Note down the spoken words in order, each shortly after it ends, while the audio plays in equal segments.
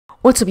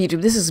What's up,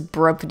 YouTube? This is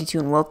Brub52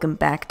 and welcome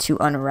back to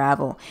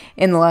Unravel.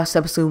 In the last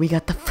episode, we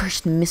got the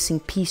first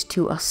missing piece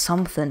to a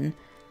something.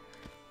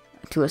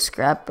 To a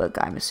scrapbook,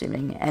 I'm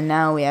assuming. And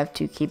now we have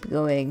to keep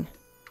going.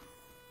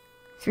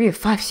 3 of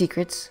 5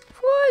 secrets.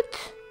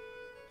 What?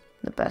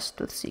 The best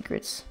with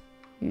secrets,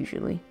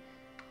 usually.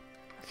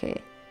 Okay.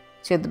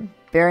 So you have the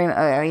Barry...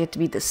 you have to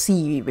beat the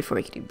sea before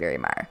we can do Barry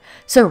Meyer.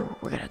 So,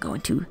 we're gonna go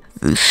into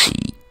the sea.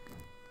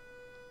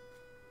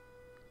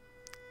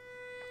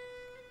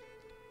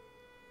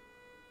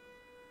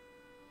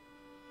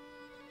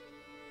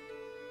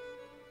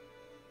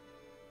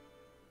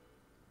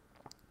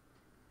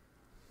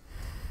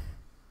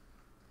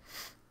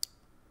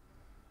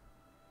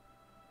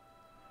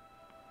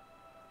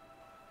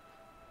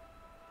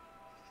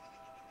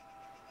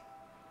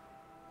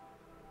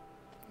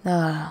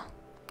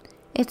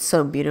 It's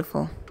so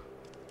beautiful.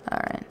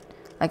 Alright.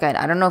 Like,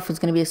 I don't know if it's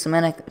gonna be a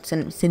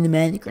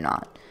cinematic or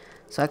not.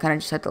 So I kind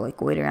of just had to,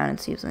 like, wait around and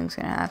see if something's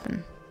gonna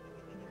happen.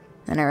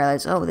 Then I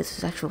realized, oh, this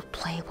is actually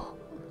playable.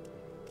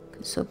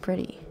 It's so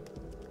pretty.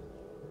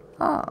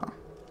 Oh.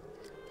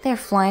 They're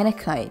flying a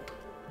kite.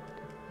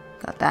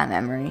 Got that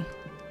memory.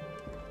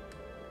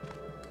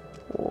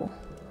 Oh.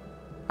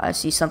 I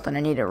see something. I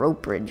need a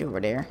rope bridge over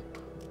there.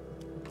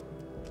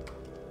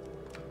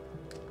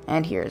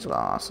 And here as well,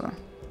 also.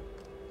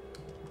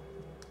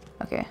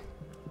 Okay.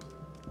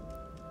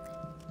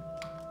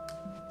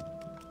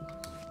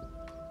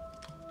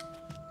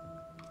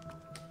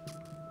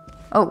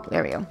 Oh,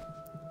 there we go.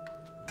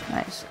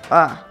 Nice.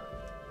 Ah.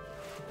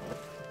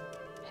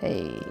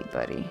 Hey,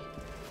 buddy.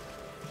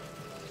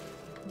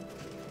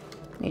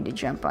 Need to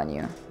jump on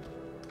you.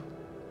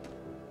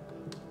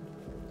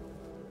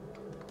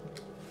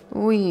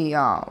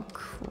 Oh,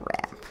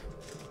 crap.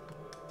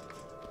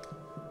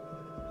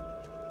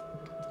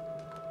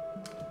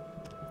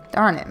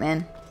 Darn it,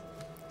 man.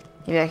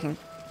 Maybe I can...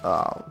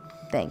 Oh,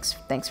 thanks.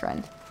 Thanks,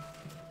 friend.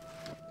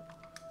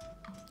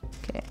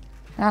 Okay.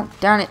 Oh,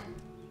 darn it.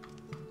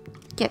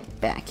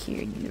 Get back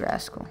here, you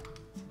rascal.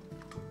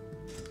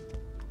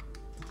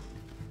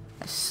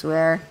 I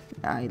swear.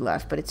 Oh, he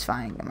left, but it's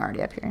fine. I'm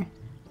already up here.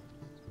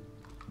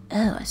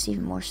 Oh, I see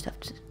even more stuff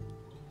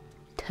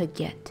to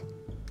get.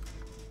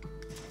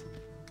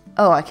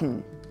 Oh, I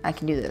can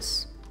do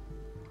this.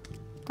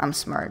 I'm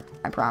smart.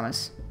 I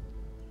promise.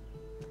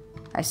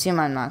 I assume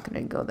I'm not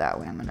gonna go that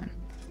way. I'm gonna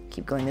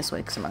keep going this way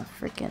because I'm a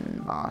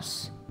freaking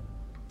boss.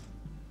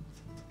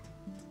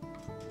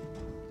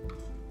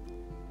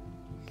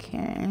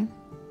 Okay.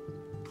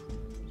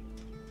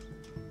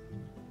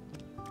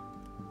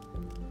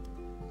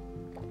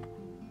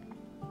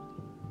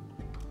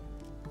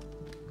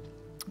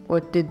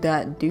 What did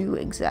that do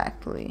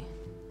exactly?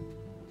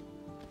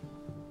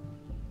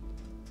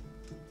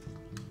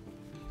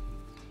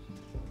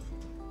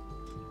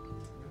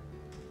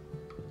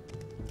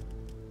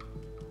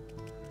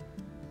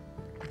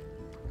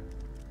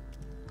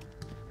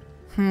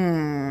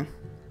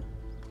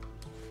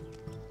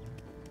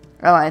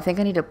 Oh, I think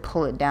I need to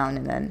pull it down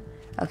and then...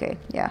 Okay,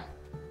 yeah.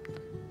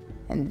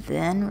 And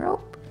then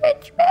rope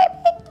bridge,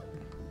 baby!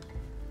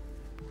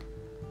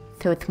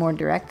 So it's more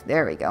direct.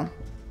 There we go.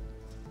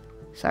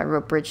 So I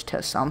rope bridge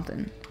to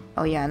something.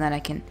 Oh yeah, and then I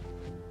can...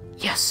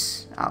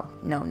 Yes! Oh,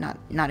 no,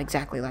 not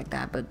exactly like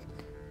that, but...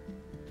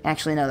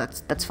 Actually, no,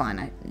 that's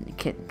fine.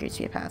 It gives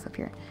me a path up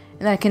here.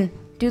 And then I can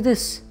do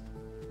this.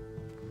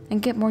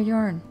 And get more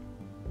yarn.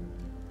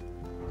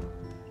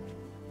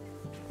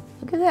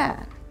 Look at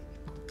that.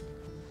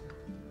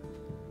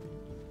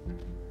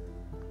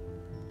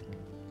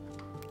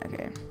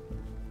 Okay.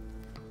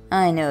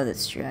 I know the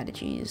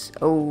strategies.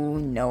 Oh,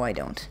 no, I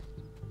don't.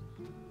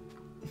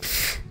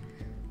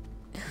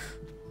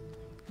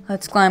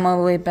 Let's climb all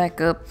the way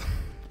back up.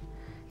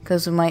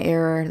 Because of my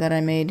error that I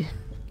made.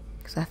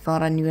 Because I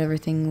thought I knew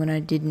everything when I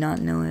did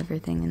not know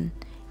everything. And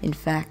in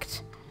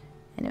fact.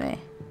 Anyway.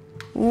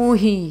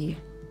 Wee.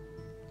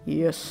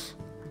 Yes.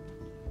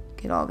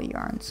 Get all the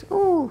yarns.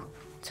 Ooh.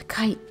 It's a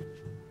kite.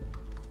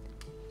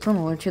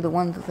 Similar to the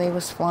one that they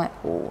was flying.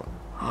 Oh.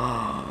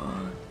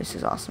 This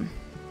is awesome.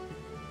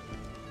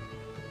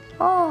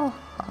 Oh.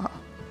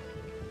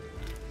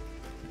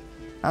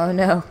 Oh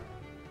no.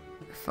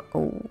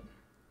 Oh.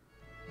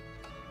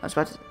 I was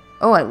about to...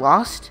 Oh, I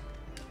lost?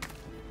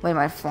 Wait, am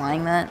I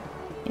flying that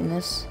in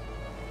this?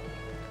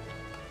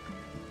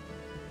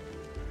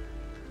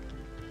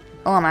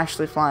 Oh, I'm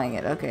actually flying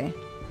it. Okay.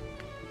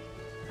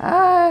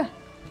 Ah.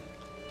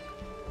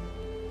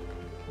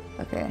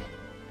 Okay.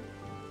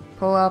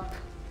 Pull up.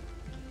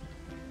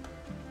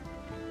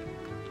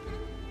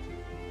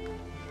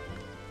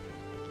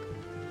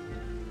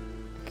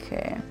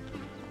 Okay.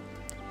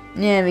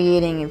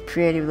 Navigating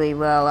pretty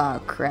well. Oh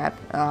crap.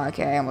 Oh,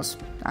 okay, I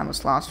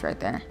almost lost right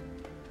there.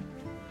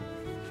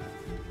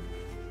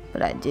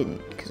 But I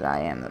didn't, because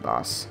I am the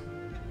boss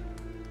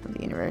of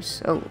the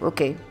universe. Oh,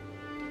 okay.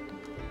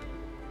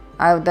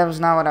 That was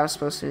not what I was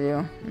supposed to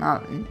do.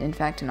 Not, in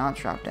fact, to not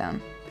drop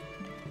down.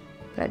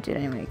 But I did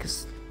anyway,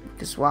 because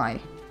why?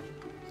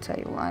 I'll tell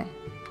you why.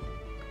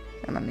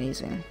 I'm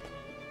amazing.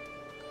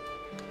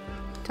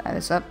 Tie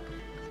this up.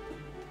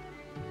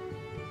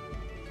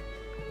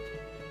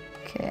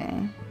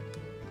 Okay.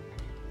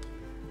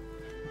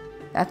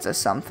 That's a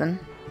something,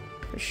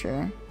 for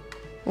sure.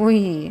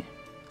 Wee.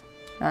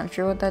 Not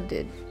sure what that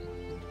did.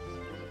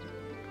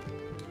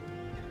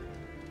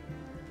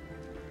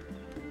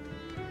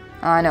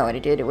 Oh, I know what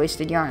it did. It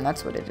wasted yarn.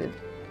 That's what it did.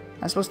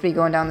 I'm supposed to be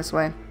going down this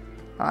way.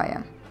 Oh, I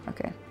am.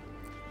 Okay.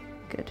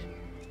 Good.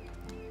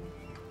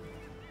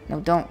 No,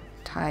 don't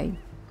tie.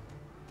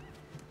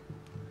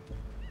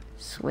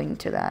 Swing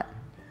to that.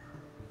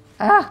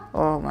 Ah!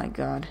 Oh my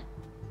god.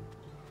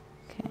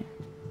 Okay.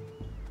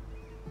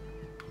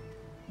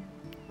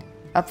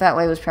 Up that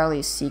way was probably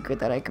a secret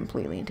that I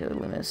completely and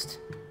totally missed.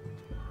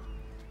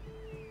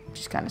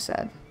 Which is kind of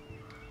sad.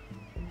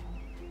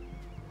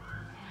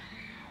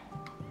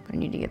 But I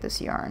need to get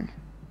this yarn.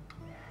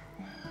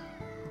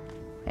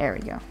 There we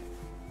go.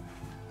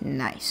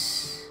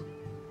 Nice.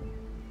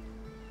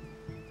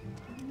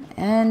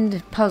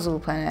 And puzzle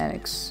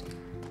planetics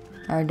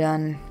are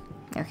done.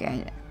 Okay,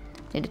 I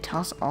need to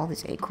toss all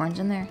these acorns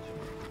in there.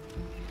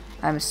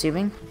 I'm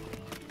assuming.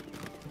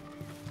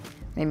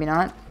 Maybe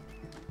not.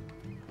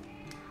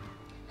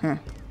 Huh.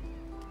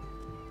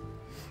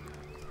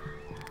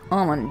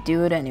 I'm gonna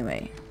do it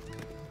anyway.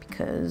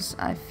 Because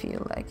I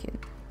feel like it.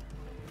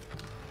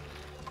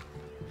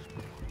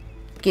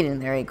 Get in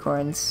there,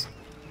 acorns.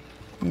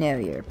 Know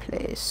your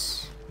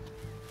place.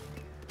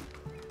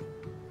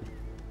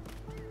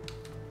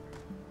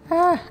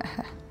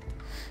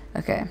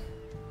 Okay.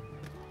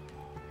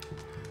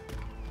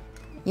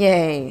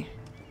 Yay.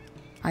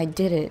 I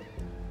did it.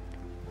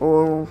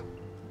 Oh.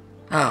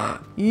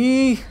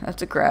 Eee,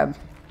 that's a crab.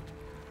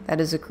 That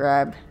is a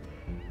crab.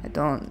 I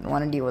don't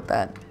want to deal with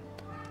that.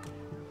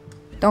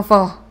 Don't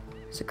fall.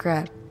 It's a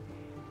crab.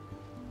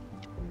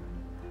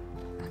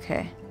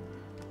 Okay.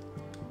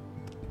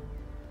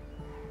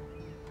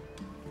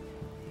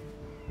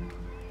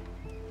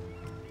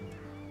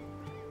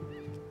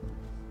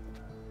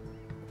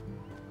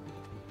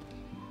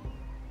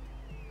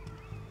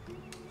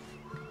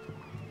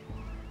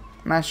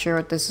 I'm not sure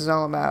what this is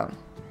all about,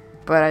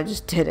 but I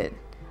just did it.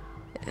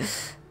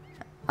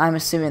 I'm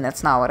assuming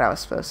that's not what I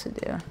was supposed to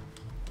do.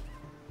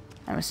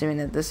 I'm assuming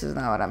that this is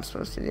not what I'm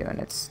supposed to do, and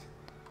it's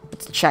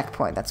a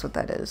checkpoint. That's what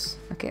that is.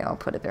 Okay, I'll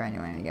put it there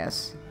anyway, I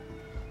guess.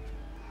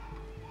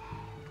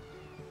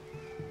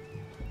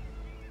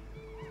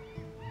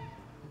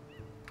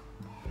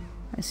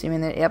 I'm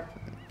assuming that, yep,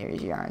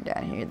 here's yarn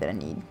down here that I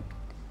need.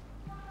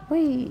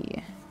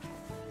 Whee!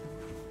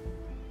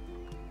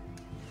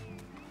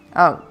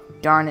 Oh,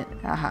 darn it.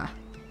 Aha.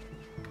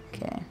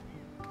 Okay.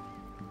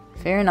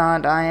 Fear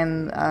not, I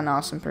am an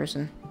awesome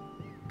person.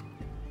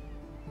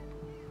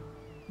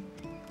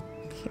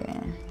 Okay.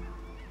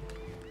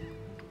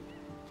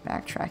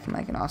 Backtracking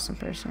like an awesome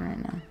person right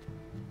now.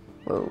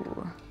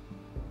 Whoa.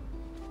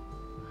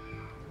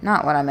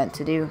 Not what I meant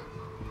to do.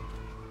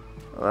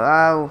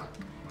 Whoa.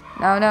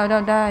 No, no,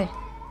 don't die.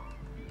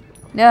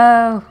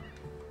 No.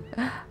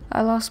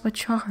 I lost my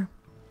charm.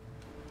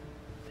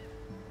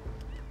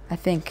 I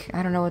think.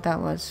 I don't know what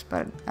that was,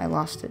 but I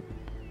lost it.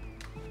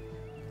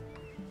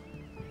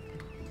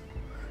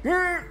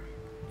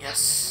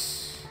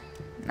 Yes.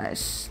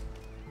 Nice.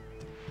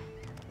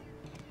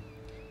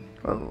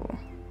 Whoa.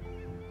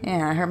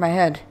 Yeah, I hurt my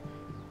head.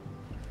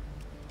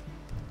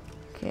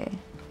 Okay.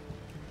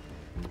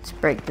 Let's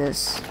break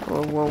this.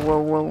 Whoa, whoa,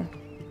 whoa, whoa.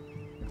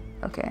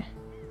 Okay.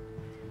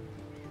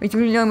 Which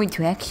will allow me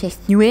to access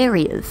new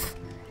areas.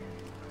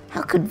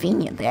 How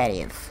convenient that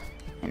is.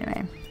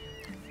 Anyway.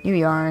 New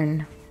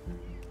yarn.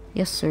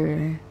 Yes,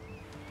 sir.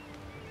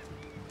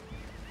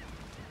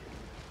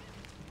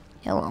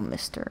 Hello,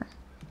 Mr.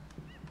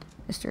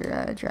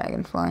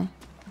 Dragonfly.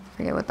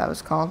 Forget what that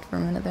was called for a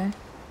minute there.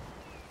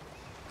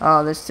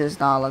 Oh, this does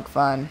not look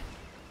fun.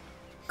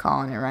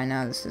 Calling it right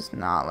now, this does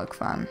not look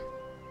fun.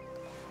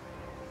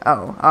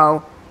 Oh,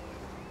 oh.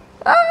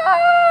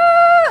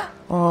 Ah!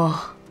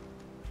 Oh.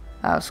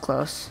 That was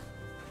close.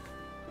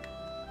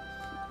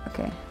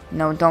 Okay.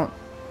 No, don't.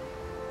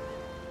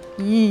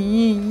 Yee,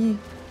 yee, yee.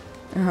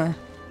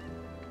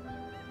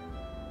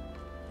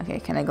 Okay,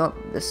 can I go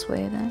this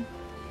way then?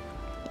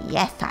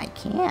 Yes, I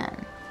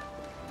can.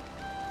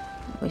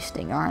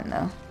 Wasting yarn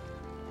though.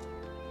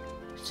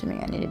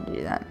 Assuming I needed to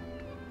do that.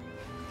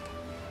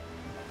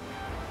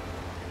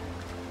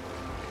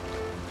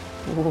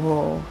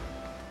 Whoa.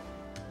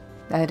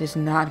 That is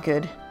not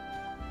good.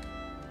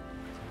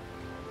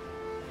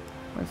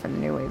 Wait for the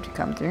new wave to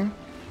come through.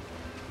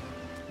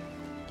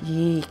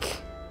 Yeek.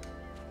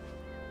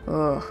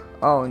 Ugh.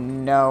 Oh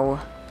no.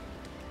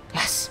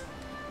 Yes.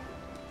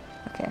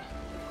 Okay.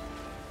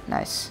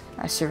 Nice.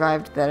 I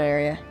survived that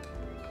area.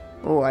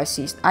 Oh, I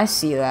see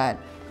that.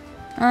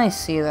 I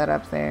see that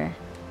up there.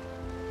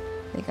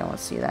 I think I won't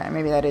see that.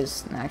 Maybe that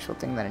is an actual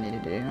thing that I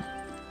need to do.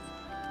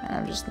 And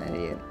I'm just an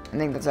idiot. I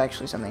think that's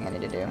actually something I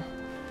need to do.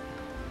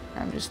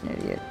 I'm just an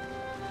idiot.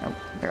 Nope,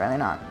 apparently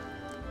not.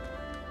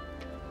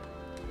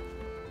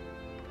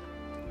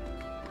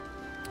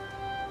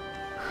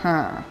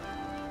 Huh.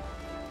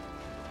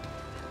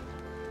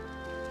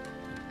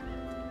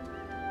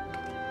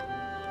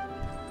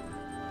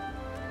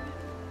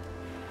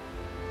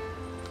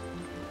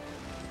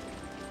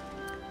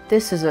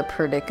 This is a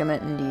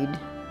predicament indeed.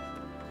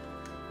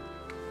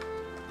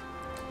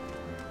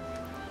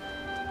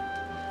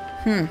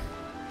 I'm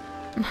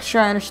not sure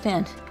I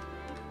understand.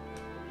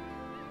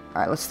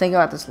 Alright, let's think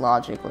about this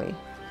logically.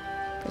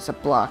 There's a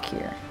block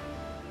here.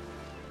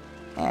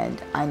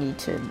 And I need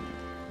to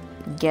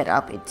get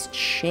up its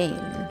chain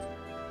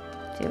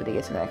to be able to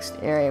get to the next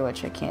area,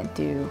 which I can't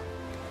do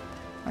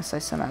unless I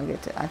somehow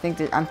get to... I think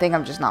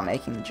I'm just not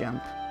making the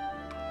jump.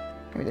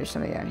 Maybe there's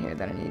something down here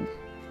that I need.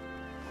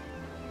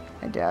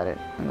 I doubt it.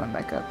 I'm going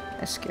back up.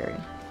 That's scary.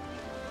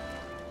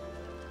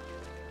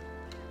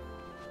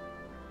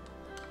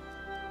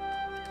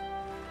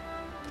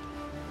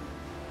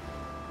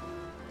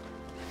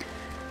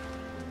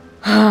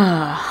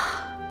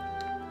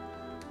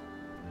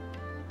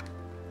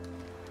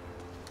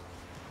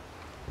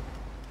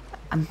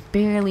 I'm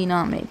barely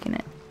not making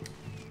it.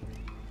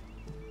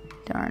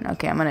 Darn.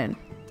 Okay, I'm gonna...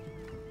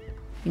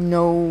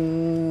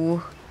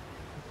 No.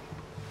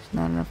 There's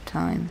not enough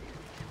time.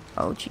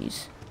 Oh,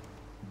 jeez.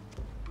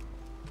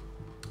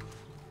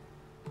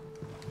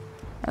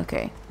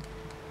 Okay.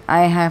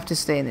 I have to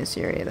stay in this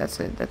area. That's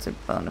a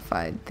bona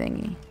fide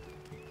thingy.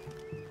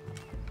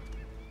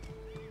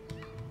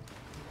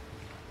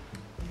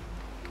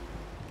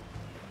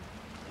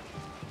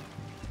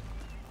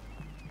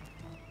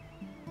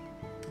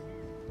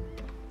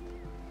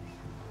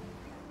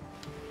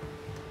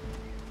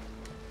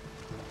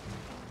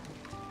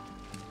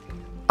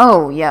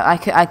 Oh, yeah,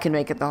 I could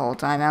make it the whole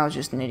time. I was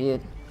just an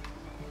idiot.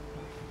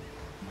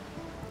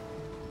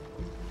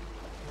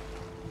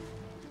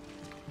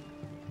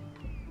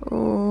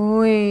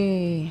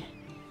 Wee.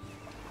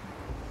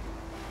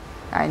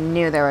 I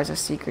knew there was a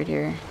secret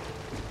here.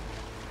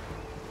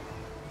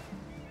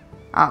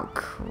 Oh,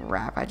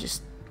 crap.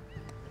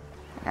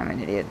 I'm an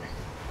idiot.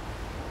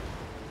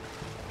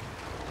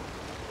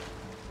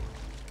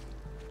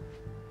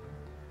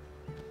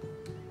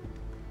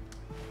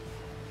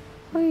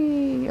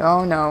 Whee.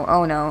 Oh no,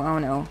 oh no, oh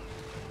no.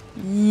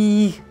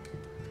 Yee.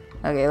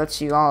 Okay, let's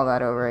do all of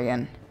that over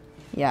again.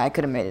 Yeah, I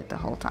could have made it the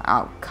whole time.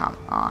 Oh, come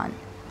on.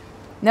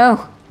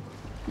 No!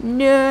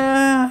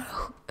 No!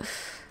 I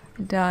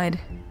died.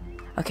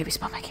 Okay, we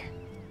spawn back here.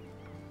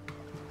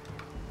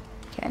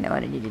 Okay, I know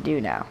what I need to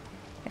do now.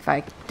 If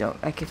I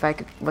don't, like, if I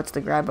could, what's the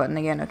grab button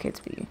again? Okay,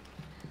 it's B.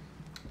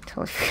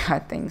 Totally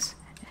forgot things.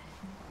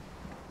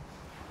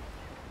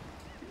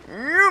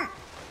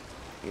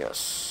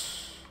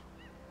 Yes.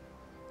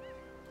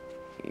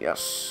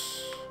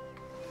 Yes.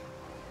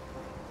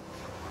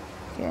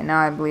 Okay, now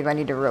I believe I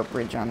need a rope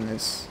bridge on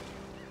this.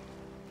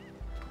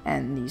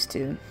 And these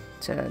two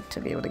to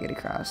be able to get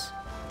across.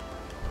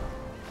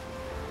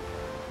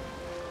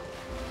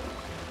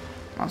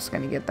 I'm also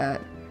gonna get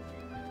that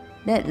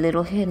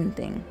little hidden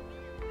thing.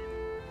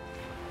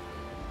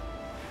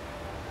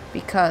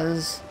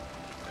 Because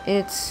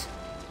it's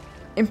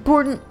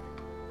important.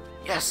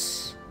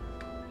 Yes.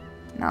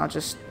 Now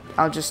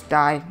I'll just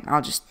die.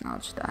 I'll just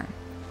die.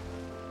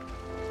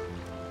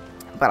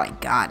 But I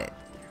got it.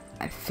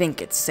 I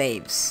think it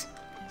saves.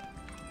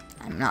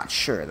 I'm not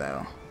sure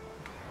though.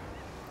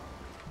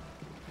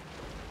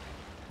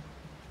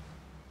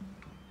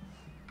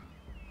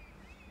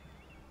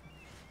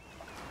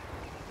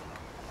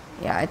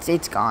 Yeah,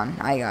 it's gone.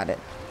 I got it.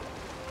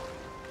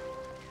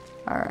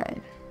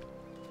 Alright.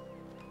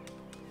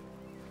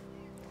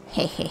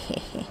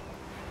 Hehehehe.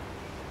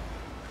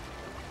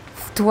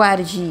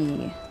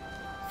 Strategy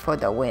for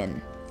the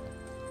win.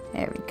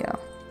 There we go.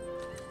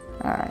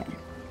 Alright.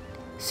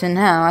 So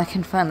now I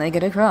can finally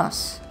get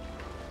across.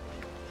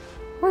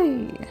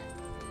 Whee!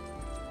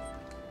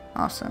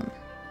 Awesome.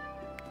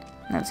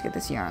 Now let's get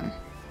this yarn.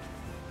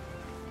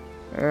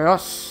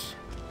 Yes!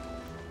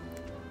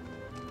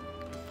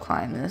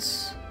 Climb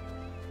this.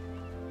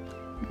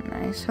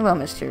 Nice. Hello,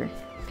 Mr.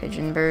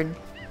 Pigeon Bird.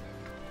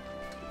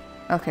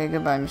 Okay,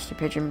 goodbye, Mr.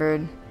 Pigeon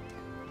Bird.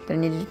 Did I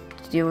need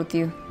to deal with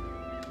you?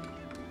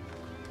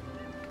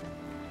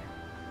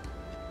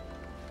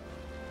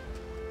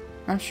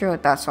 Not sure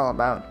what that's all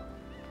about.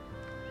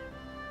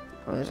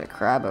 Oh, there's a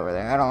crab over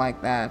there. I don't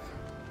like that.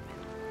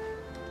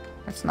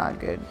 That's not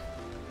good.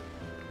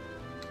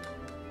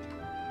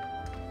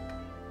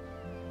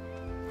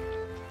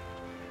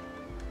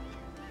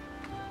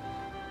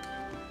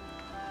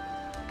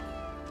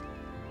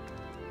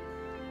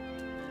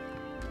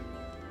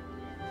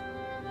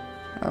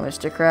 Oh,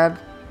 Mr. Crab.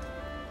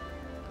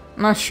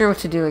 I'm not sure what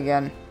to do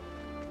again.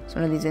 It's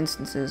one of these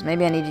instances.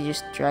 Maybe I need to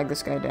just drag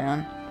this guy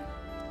down.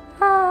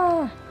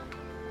 Ah!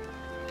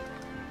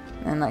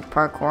 And like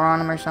parkour on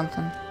him or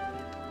something.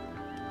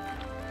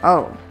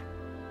 Oh.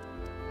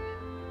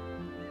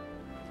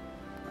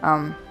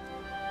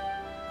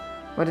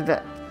 What did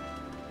that...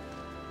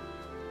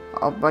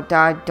 Oh, but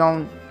I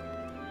don't...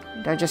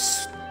 I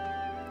just...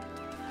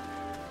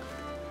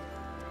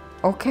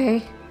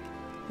 Okay.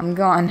 I'm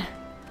gone.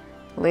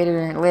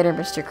 Later,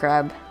 Mr.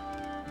 Crab.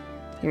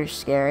 You're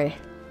scary.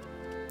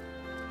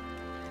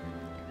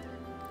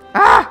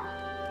 Ah!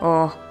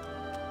 Oh.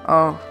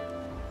 Oh.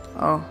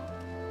 Oh.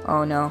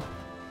 Oh no.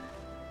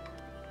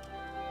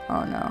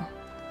 Oh no.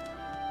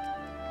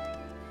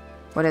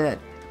 What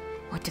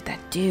did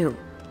that do?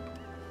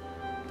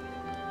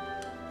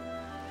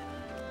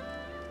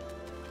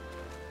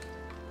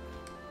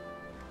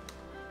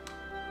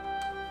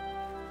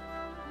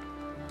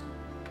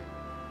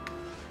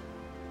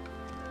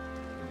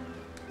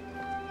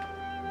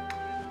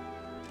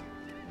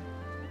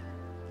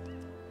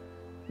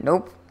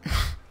 Nope.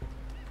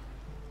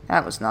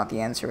 That was not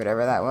the answer,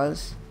 whatever that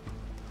was.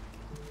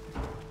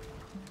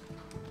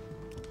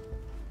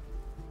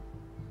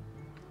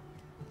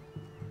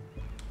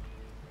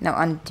 No,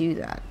 undo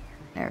that.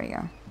 There we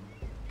go.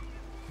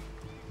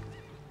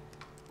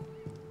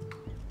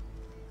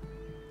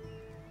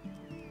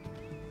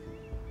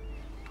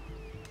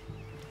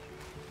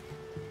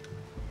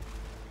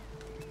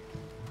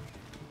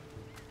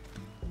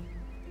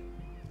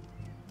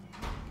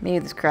 Maybe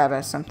this crab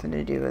has something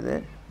to do with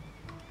it.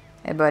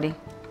 Hey, buddy. You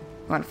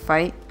wanna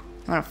fight?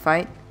 You wanna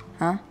fight?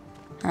 Huh?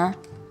 Huh?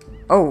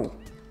 Oh!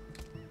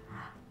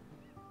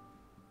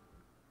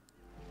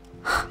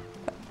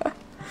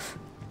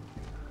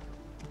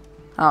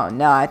 Oh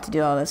no, I have to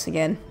do all this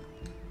again.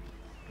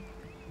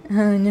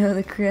 Oh no,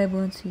 the crab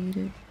wants to eat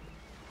it.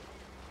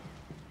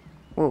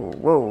 Whoa,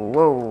 whoa,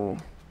 whoa.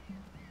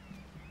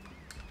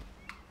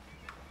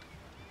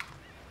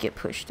 Get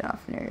pushed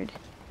off, nerd.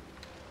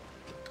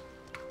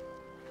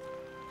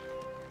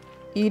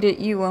 Eat it,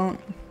 you won't.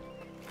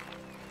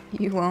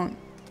 You won't.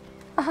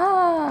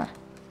 Aha!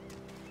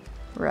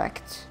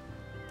 Wrecked.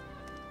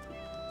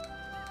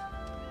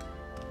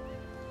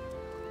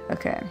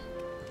 Okay.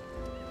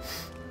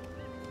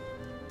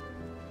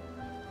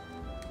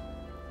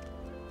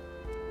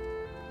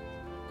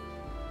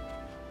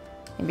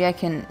 Maybe I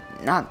can...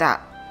 Not that.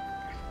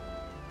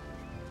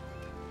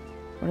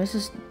 What does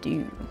this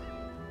do?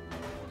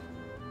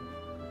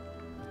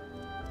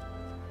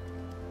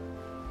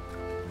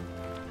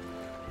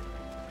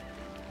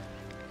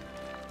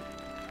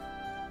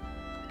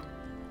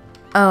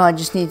 Oh, I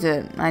need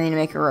to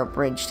make a rope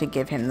bridge to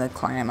give him the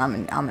climb.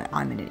 I'm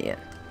an idiot.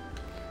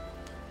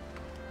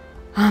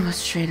 I'm a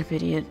straight up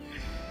idiot.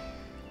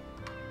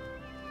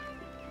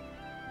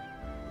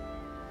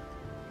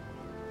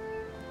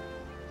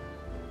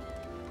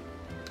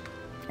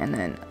 And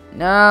then,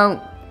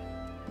 no!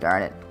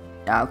 Darn it.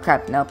 Oh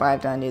crap, nope, I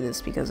have to undo this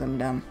because I'm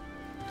dumb.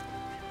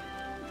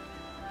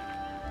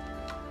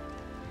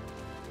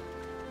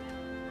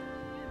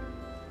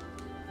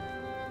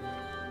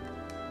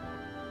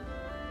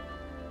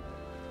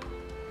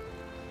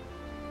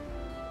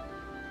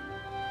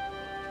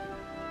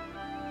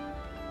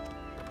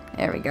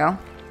 There we go.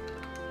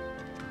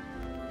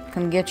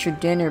 Come get your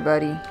dinner,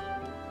 buddy.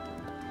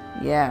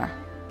 Yeah.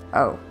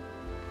 Oh.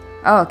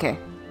 Oh, okay.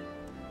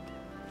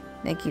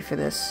 Thank you for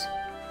this.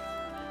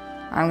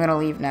 I'm gonna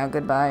leave now.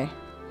 Goodbye.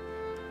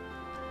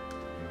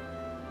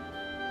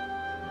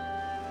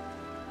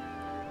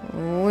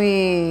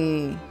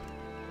 Wee.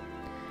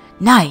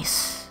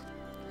 Nice.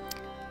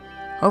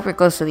 Hope we're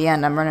close to the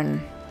end. I'm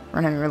running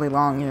really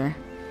long here.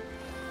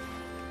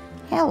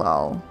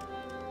 Hello.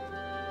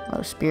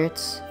 Hello,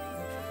 spirits.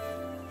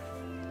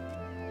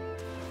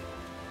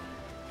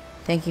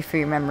 Thank you for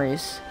your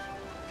memories.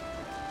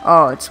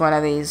 Oh, it's one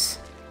of these.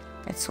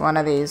 It's one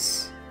of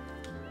these.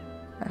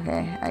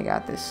 Okay, I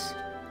got this.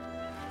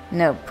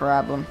 No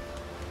problem.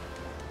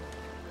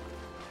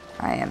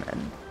 I am a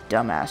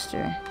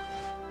dumbmaster.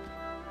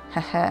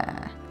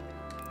 Haha.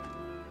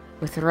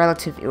 With a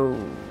relative... Oh.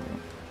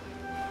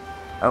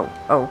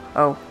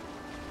 Oh.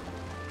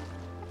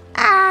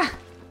 Ah!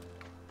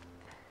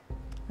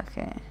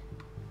 Okay.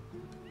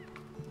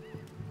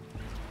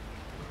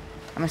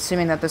 I'm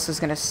assuming that this is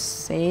gonna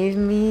save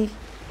me.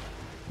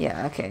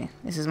 Yeah, okay.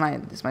 This is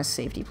my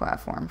safety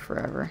platform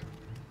forever.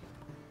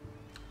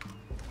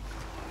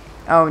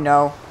 Oh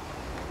no.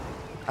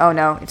 Oh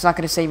no, it's not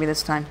gonna save me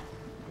this time.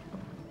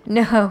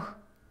 No.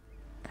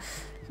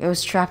 It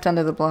was trapped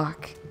under the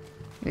block.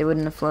 It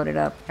wouldn't have floated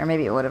up. Or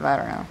maybe it would have, I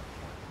don't know.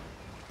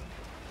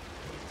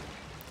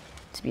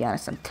 To be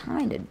honest, I'm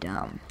kinda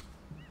dumb.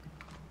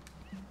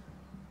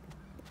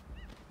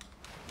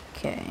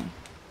 Okay.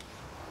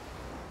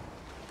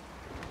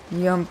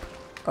 Yump.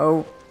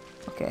 Oh.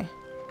 Okay.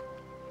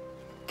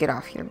 Get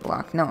off your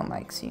block. No one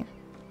likes you.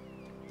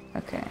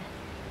 Okay.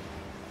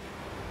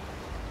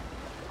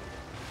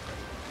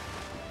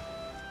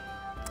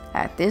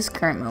 At this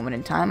current moment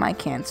in time, I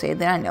can't say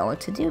that I know what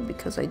to do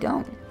because I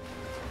don't.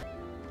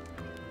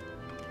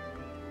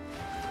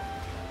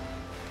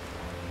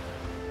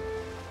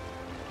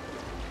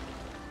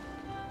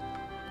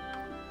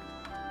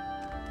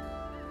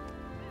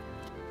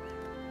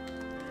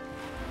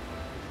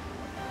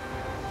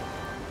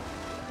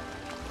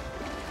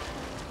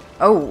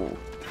 Oh!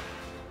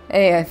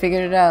 Hey, I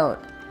figured it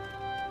out.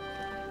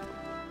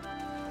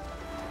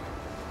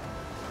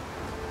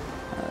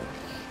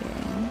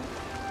 Okay.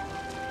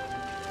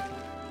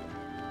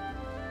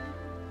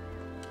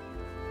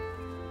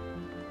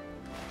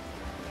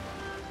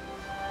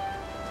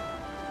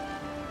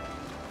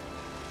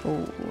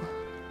 Oh.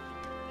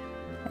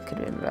 That could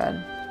have been bad.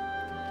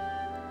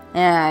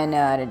 Yeah, I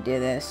know how to do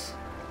this.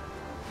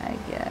 I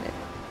got it.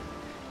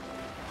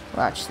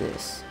 Watch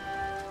this.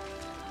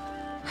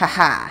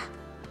 Haha.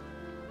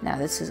 Now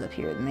this is up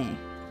here with me.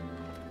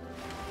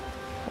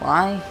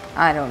 Why?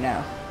 I don't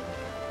know.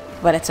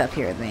 But it's up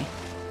here with me.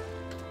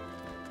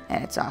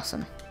 And it's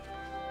awesome.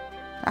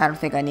 I don't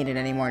think I need it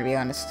anymore, to be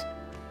honest.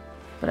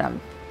 But I'm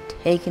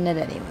taking it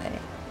anyway.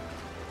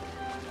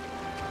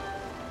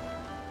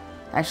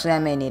 Actually, I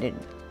may need it.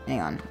 Hang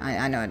on.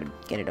 I know how to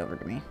get it over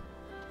to me.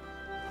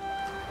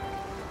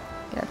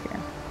 Get up here.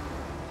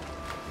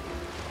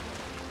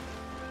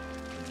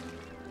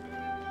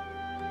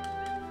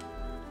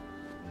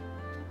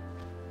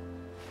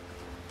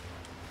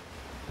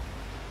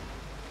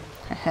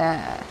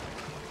 Haha.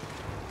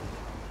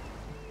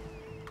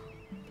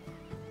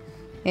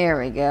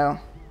 Here we go.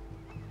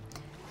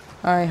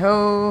 Hi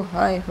ho,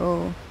 hi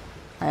ho.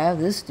 I have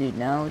this dude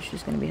now, which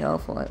is gonna be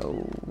helpful.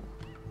 Oh.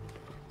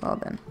 Well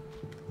then.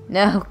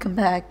 No, come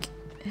back.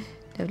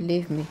 Don't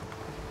leave me.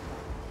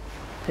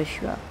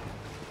 Push you up.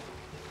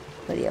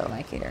 Whether you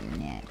like it or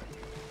not.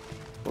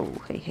 Oh,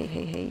 hey, hey,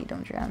 hey, hey,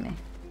 don't drown me.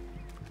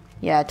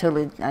 Yeah, I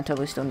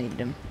totally still needed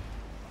him.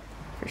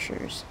 For sure.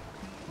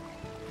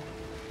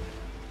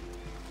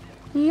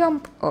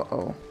 Yump.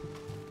 Uh-oh.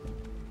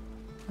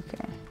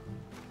 Okay.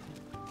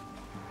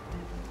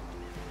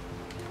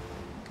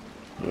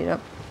 Get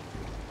up.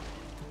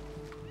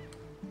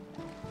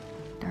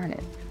 Darn it.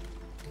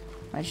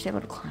 Am I just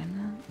able to climb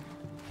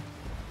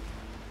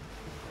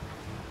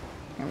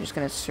that? I'm just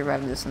gonna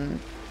survive this and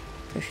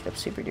push it up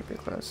super duper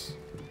close.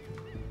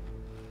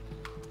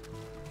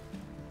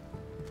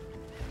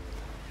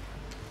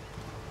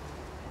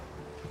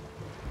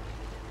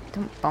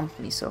 Don't bump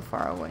me so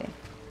far away.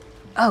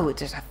 Oh,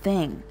 there's a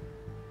thing.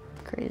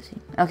 Crazy.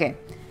 Okay.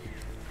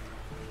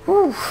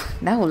 Whew,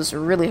 that was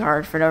really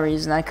hard for no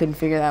reason. I couldn't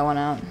figure that one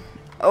out.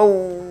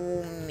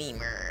 Oh,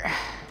 memer.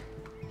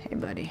 Hey,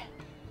 buddy.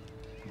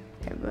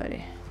 Hey,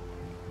 buddy.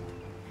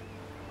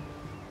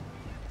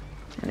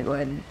 I'm gonna go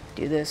ahead and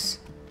do this.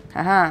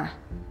 Haha.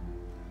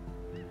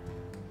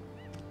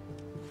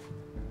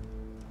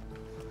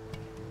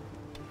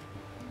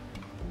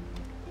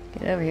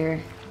 Get over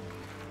here.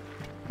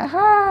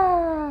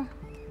 Haha.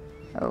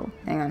 Oh,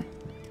 hang on.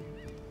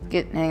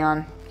 Hang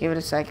on. Give it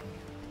a sec.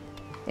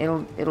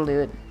 It'll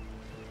do it.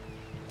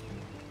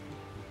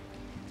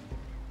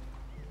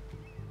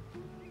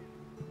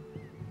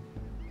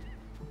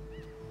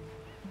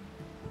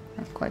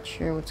 Not quite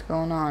sure what's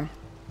going on.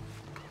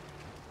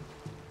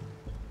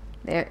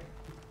 There.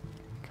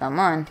 Come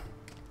on.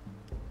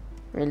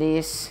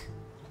 Release.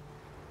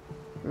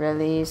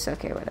 Release.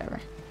 Okay, whatever.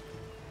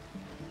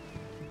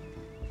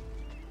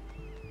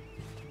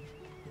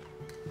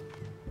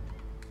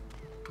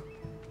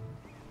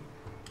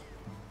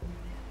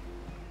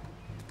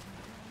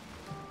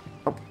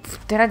 Oh,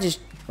 did I just...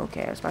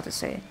 Okay, I was about to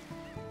say.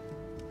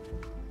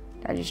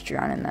 Did I just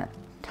drown in that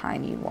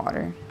tiny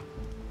water?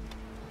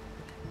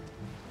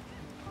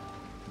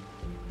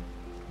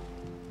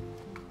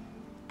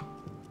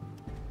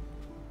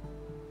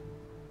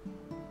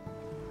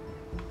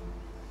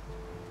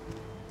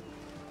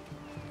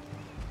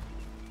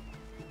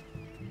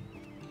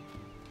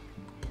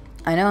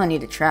 I know I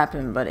need to trap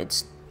him, but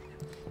it's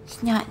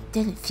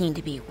doesn't seem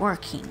to be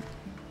working.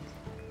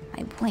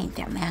 I point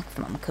at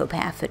maximum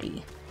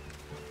capacity.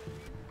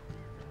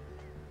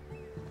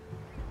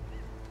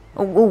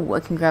 Oh, I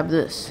can grab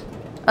this.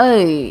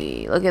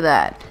 Hey, look at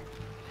that.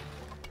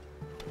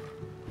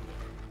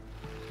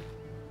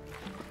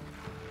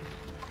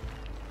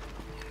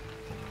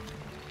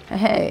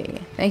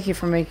 Hey, thank you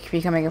for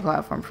becoming a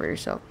platform for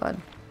yourself, bud.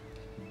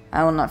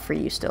 I will not free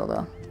you still,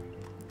 though.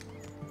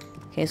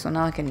 Okay, so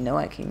now I know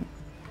I can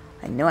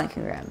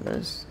grab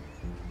those.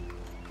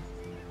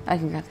 I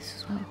can grab this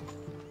as well.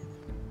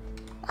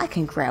 I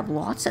can grab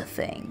lots of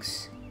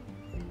things.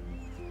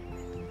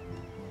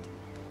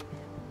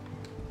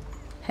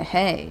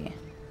 Hey.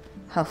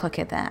 Oh, look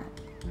at that.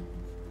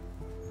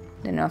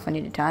 Didn't know if I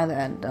need to tie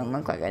that. Doesn't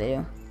look like I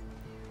do.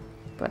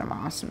 But I'm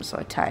awesome, so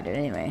I tied it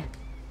anyway.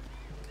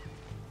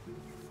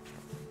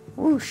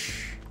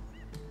 Whoosh.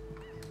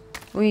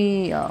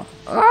 Oh.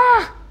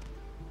 Ah!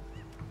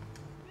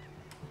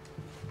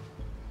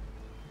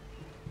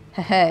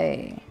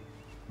 Hey.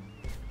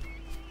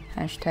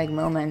 Hashtag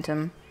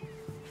momentum.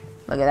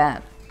 Look at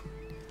that.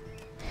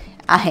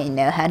 I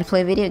know how to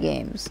play video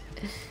games.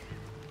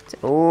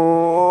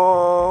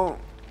 Oh.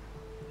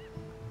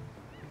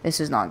 This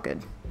is not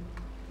good.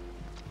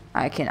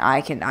 I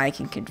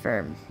can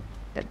confirm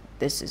that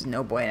this is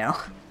no bueno.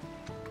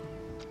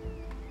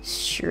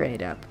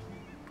 Straight up.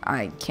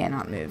 I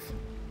cannot move.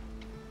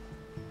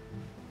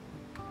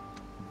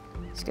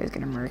 This guy's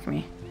gonna murk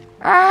me.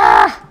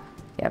 Ah!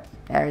 Yep,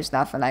 there's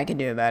nothing I can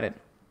do about it.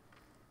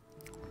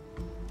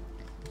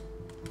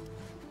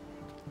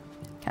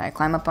 Can I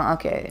climb up on?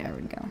 Okay, there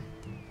we go.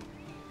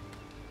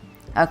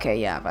 Okay,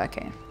 yeah,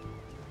 okay.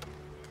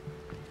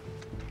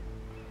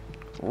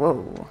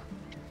 Whoa.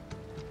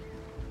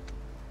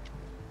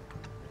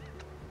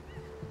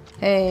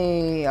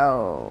 Hey,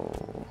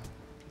 oh.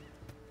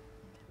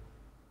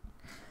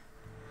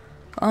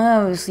 I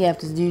obviously have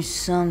to do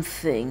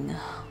something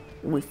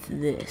with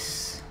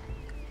this.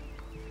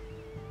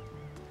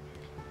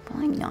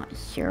 I'm not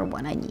sure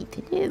what I need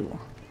to do.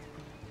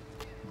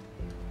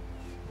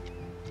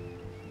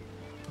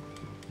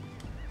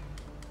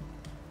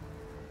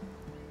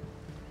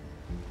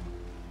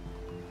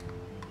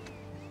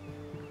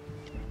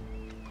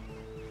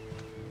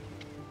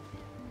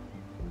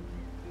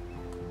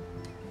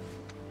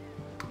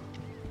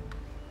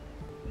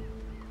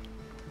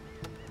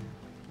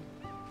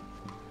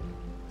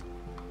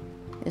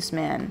 This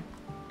man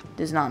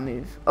does not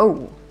move.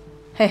 Oh!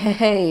 Hey, hey,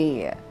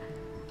 hey!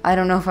 I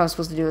don't know if I was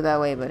supposed to do it that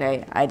way, but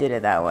hey, I did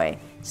it that way.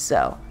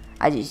 So,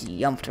 I just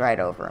yumped right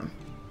over him.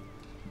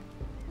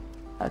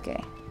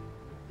 Okay.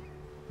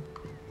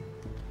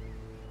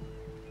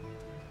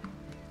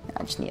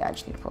 I just need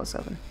to pull this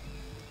open.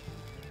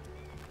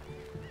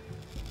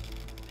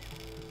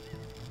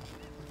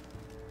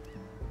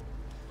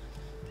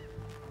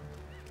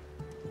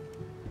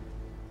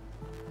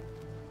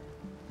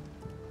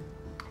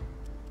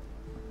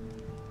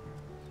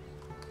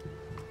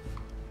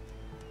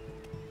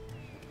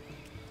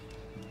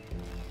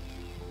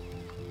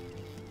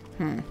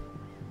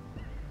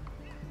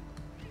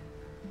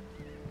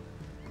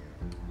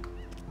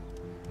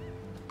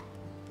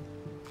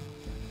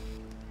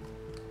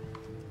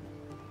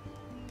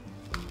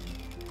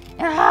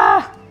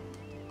 Ah!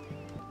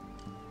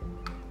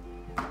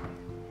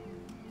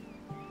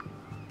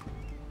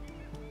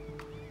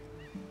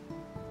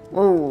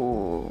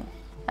 Whoa!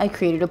 I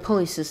created a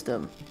pulley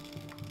system.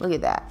 Look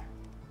at that.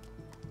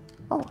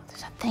 Oh,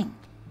 there's a thing.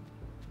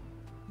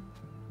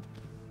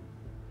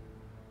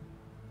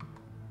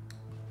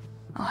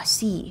 Oh, I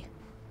see.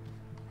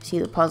 I see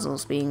the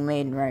puzzles being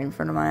made right in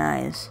front of my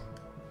eyes.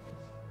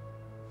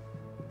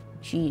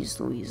 Jeez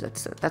Louise,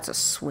 that's a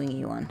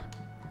swingy one.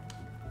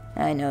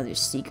 I know there's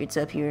secrets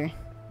up here.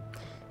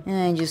 And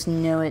I just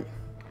know it.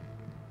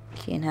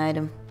 Can't hide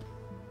them.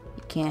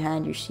 You can't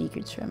hide your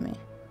secrets from me.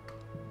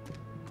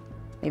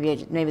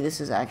 Maybe this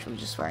is actually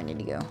just where I need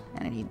to go.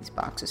 And I need these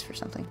boxes for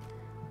something.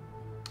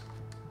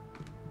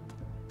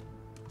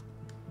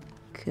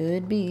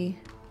 Could be.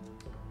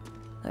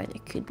 Or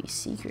there could be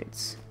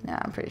secrets. Nah,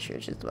 I'm pretty sure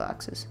it's just the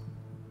boxes.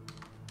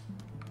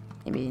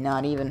 Maybe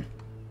not even.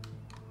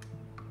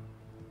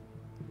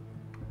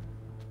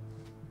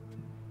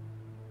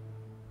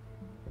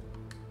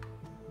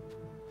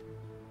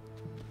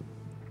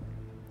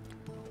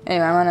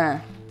 Anyway, I'm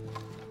gonna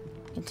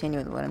continue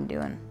with what I'm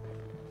doing.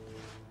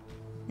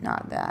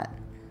 Not that.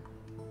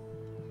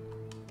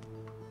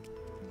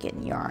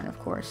 Getting yarn, of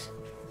course.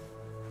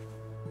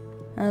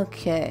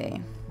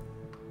 Okay.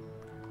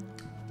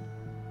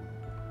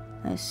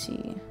 I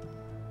see.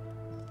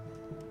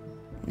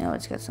 No,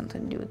 it's got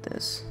something to do with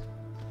this.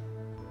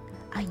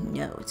 I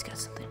know it's got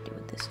something to do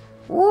with this.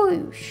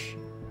 Whoosh!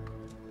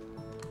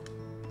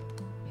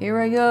 Here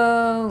I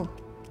go!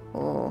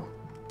 Oh.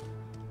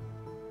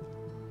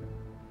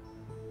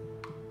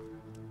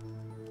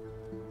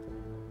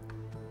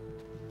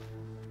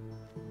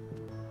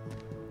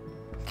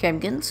 Okay, I'm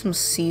getting some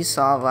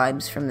seesaw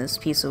vibes from this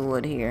piece of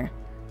wood here.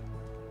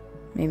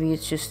 Maybe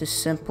it's just as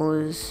simple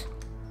as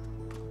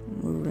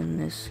moving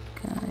this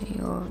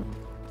guy over.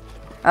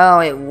 Oh,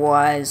 it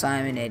was.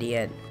 I'm an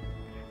idiot.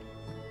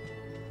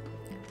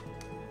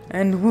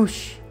 And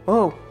whoosh.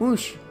 Oh,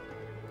 whoosh.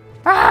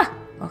 Ah!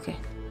 Okay.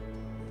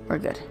 We're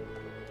good.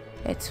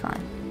 It's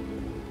fine.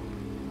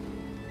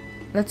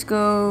 Let's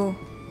go.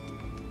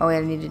 Oh, wait,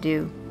 I need to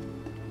do.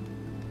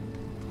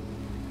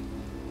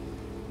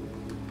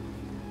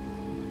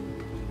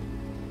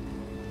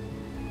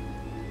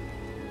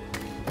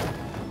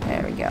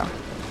 There we go.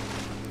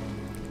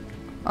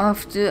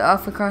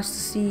 Off across the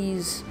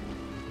seas.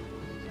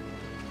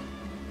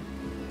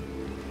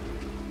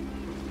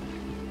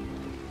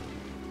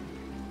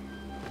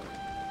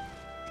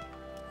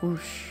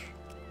 Whoosh.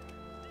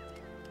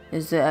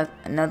 Is there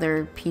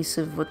another piece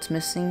of what's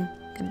missing?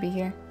 Could be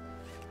here.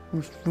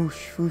 Whoosh,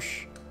 whoosh,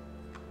 whoosh.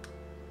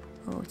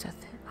 Oh, it's that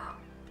thing. Oh,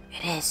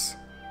 it is.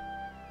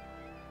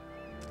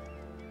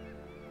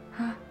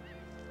 Huh?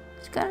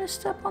 It's gotta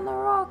step on the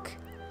rock.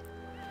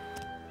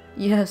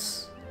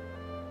 Yes.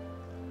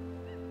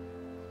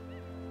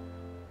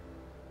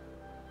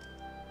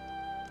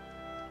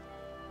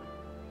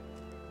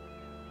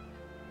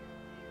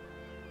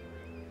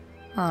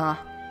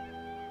 Ah,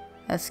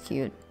 that's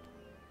cute.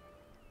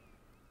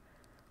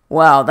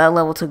 Wow, that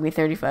level took me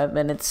 35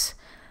 minutes.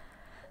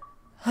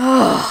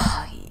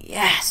 Oh,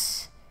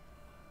 yes.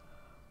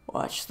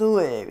 Watch the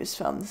waves.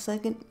 Found the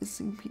second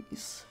missing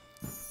piece.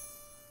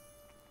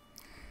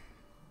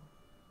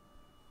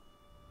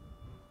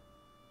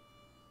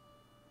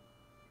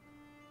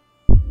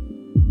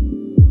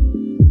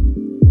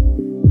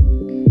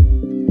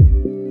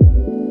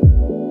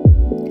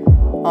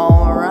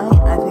 Alright,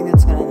 I think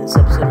that's gonna end this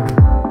episode of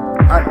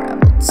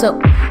Unraveled. So,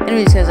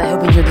 anyways guys, I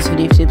hope you enjoyed this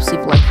video. If you did, please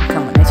leave a like and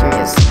comment. Nice to hear you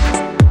guys.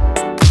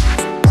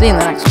 See you in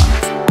the next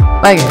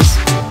one. Bye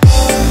guys.